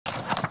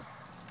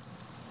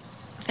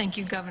Thank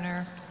you,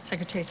 Governor.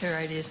 Secretary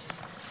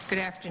Theoridis. Good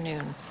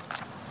afternoon.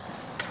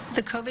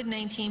 The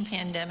COVID-19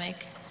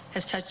 pandemic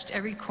has touched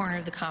every corner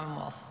of the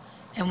Commonwealth,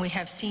 and we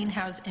have seen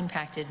how it's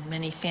impacted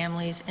many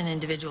families and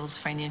individuals'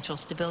 financial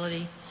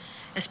stability,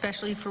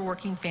 especially for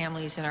working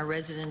families and our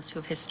residents who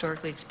have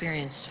historically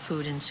experienced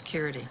food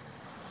insecurity.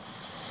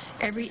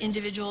 Every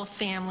individual,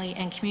 family,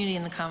 and community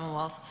in the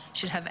Commonwealth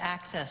should have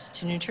access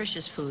to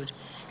nutritious food,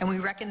 and we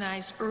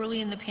recognized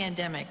early in the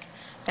pandemic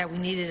that we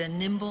needed a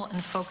nimble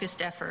and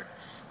focused effort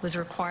was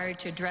required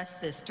to address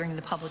this during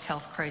the public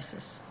health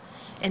crisis.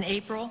 In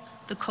April,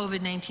 the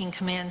COVID-19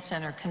 Command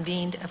Center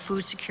convened a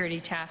food security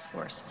task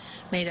force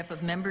made up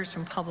of members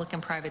from public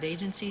and private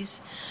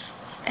agencies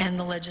and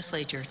the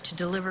legislature to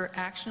deliver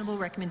actionable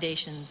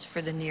recommendations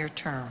for the near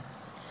term.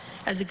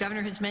 As the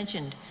Governor has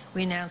mentioned,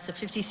 we announced a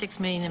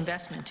 $56 million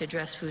investment to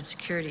address food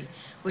security,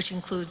 which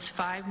includes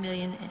 $5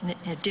 million in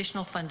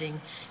additional funding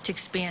to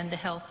expand the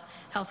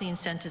Healthy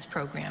Incentives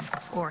Program,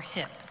 or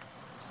HIP.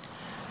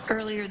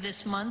 Earlier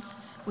this month,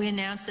 we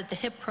announced that the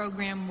HIP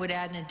program would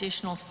add an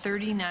additional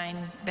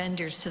 39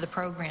 vendors to the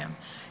program,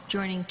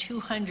 joining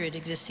 200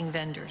 existing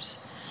vendors.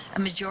 A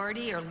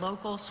majority are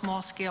local,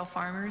 small-scale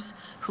farmers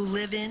who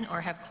live in or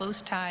have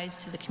close ties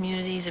to the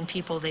communities and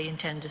people they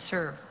intend to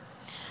serve.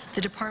 The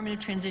Department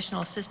of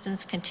Transitional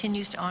Assistance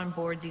continues to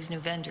onboard these new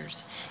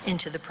vendors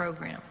into the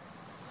program.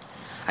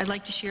 I'd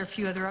like to share a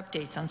few other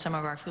updates on some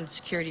of our food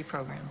security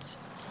programs.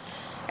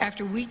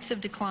 After weeks of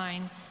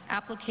decline,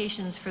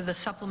 applications for the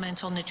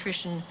Supplemental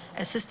Nutrition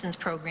Assistance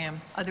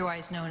Program,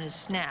 otherwise known as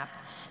SNAP,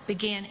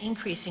 began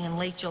increasing in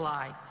late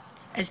July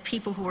as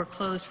people who were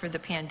closed for the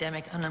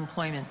pandemic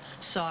unemployment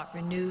sought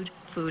renewed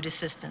food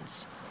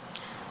assistance.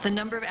 The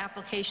number of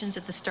applications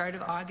at the start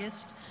of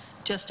August,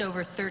 just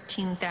over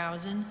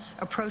 13,000,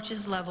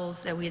 approaches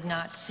levels that we had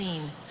not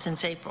seen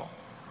since April.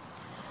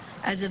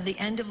 As of the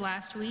end of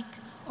last week,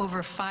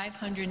 over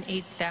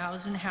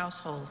 508,000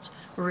 households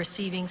were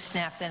receiving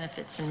SNAP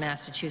benefits in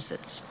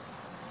Massachusetts.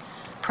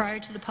 Prior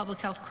to the public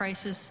health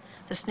crisis,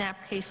 the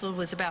SNAP caseload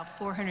was about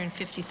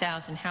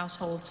 450,000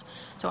 households,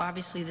 so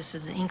obviously this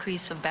is an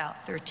increase of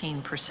about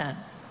 13%.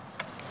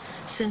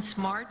 Since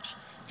March,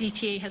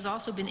 DTA has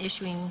also been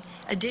issuing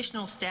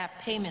additional SNAP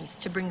payments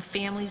to bring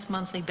families'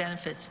 monthly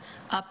benefits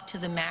up to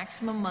the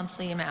maximum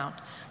monthly amount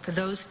for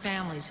those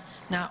families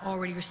not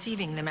already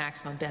receiving the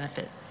maximum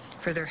benefit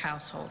for their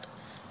household.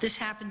 This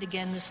happened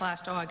again this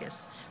last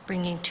August,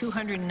 bringing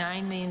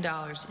 $209 million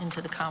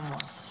into the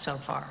Commonwealth so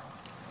far.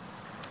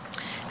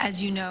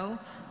 As you know,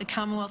 the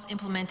Commonwealth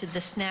implemented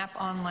the SNAP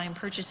online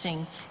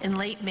purchasing in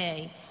late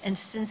May, and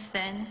since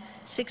then,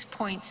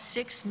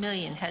 $6.6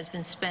 million has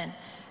been spent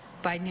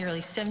by nearly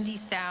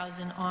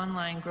 70,000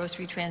 online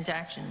grocery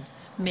transactions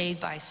made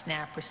by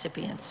SNAP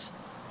recipients.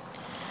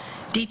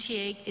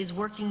 DTA is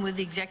working with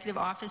the Executive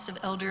Office of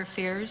Elder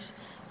Affairs,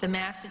 the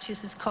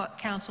Massachusetts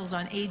Councils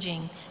on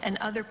Aging, and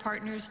other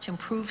partners to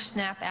improve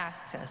SNAP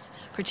access,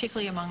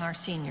 particularly among our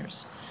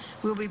seniors.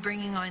 We will be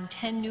bringing on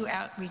 10 new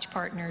outreach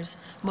partners,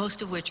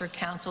 most of which are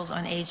councils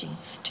on aging,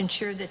 to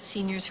ensure that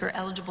seniors who are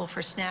eligible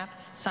for SNAP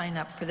sign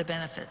up for the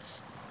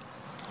benefits.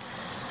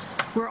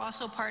 We're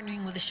also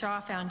partnering with the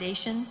Shaw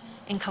Foundation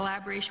in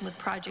collaboration with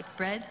Project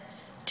Bread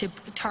to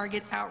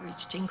target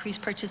outreach to increase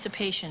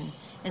participation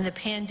in the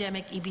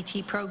Pandemic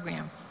EBT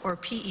program, or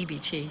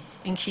PEBT,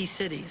 in key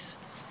cities.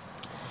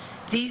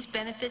 These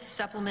benefits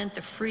supplement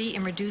the free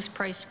and reduced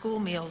price school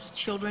meals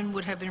children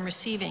would have been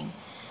receiving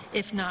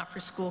if not for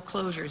school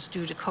closures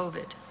due to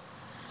COVID.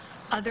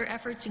 Other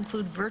efforts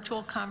include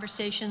virtual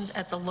conversations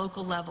at the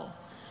local level,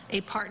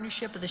 a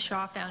partnership of the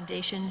Shaw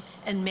Foundation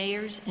and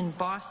mayors in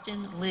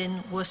Boston,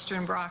 Lynn, Worcester,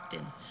 and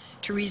Brockton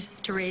to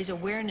raise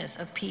awareness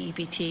of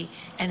PEBT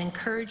and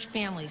encourage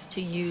families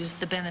to use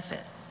the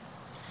benefit.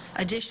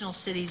 Additional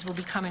cities will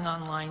be coming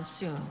online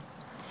soon.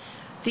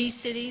 These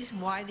cities,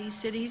 why these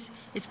cities?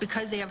 It's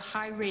because they have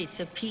high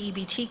rates of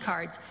PEBT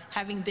cards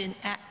having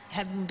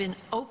been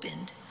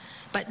opened,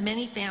 but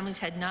many families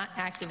had not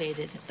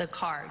activated the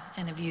card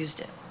and have used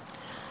it.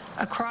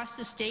 Across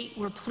the state,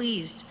 we're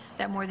pleased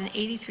that more than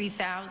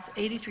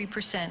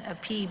 83%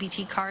 of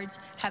PEBT cards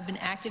have been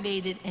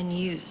activated and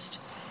used,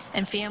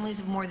 and families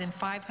of more than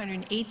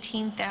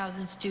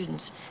 518,000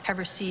 students have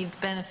received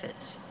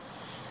benefits.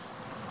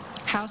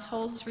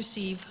 Households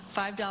receive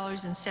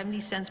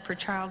 $5.70 per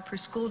child per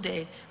school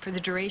day for the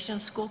duration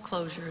of school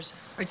closures,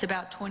 or it's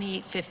about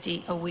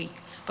 $28.50 a week.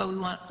 But we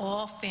want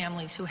all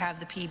families who have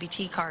the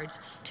PEBT cards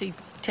to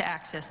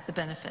access the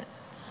benefit.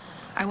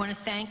 I want to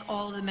thank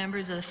all of the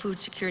members of the Food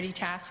Security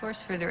Task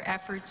Force for their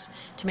efforts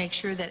to make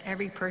sure that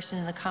every person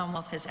in the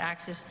Commonwealth has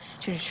access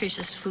to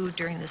nutritious food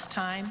during this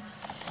time.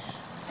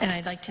 And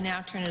I'd like to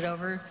now turn it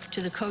over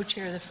to the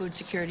co-chair of the Food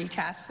Security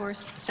Task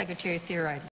Force, Secretary Theoridis.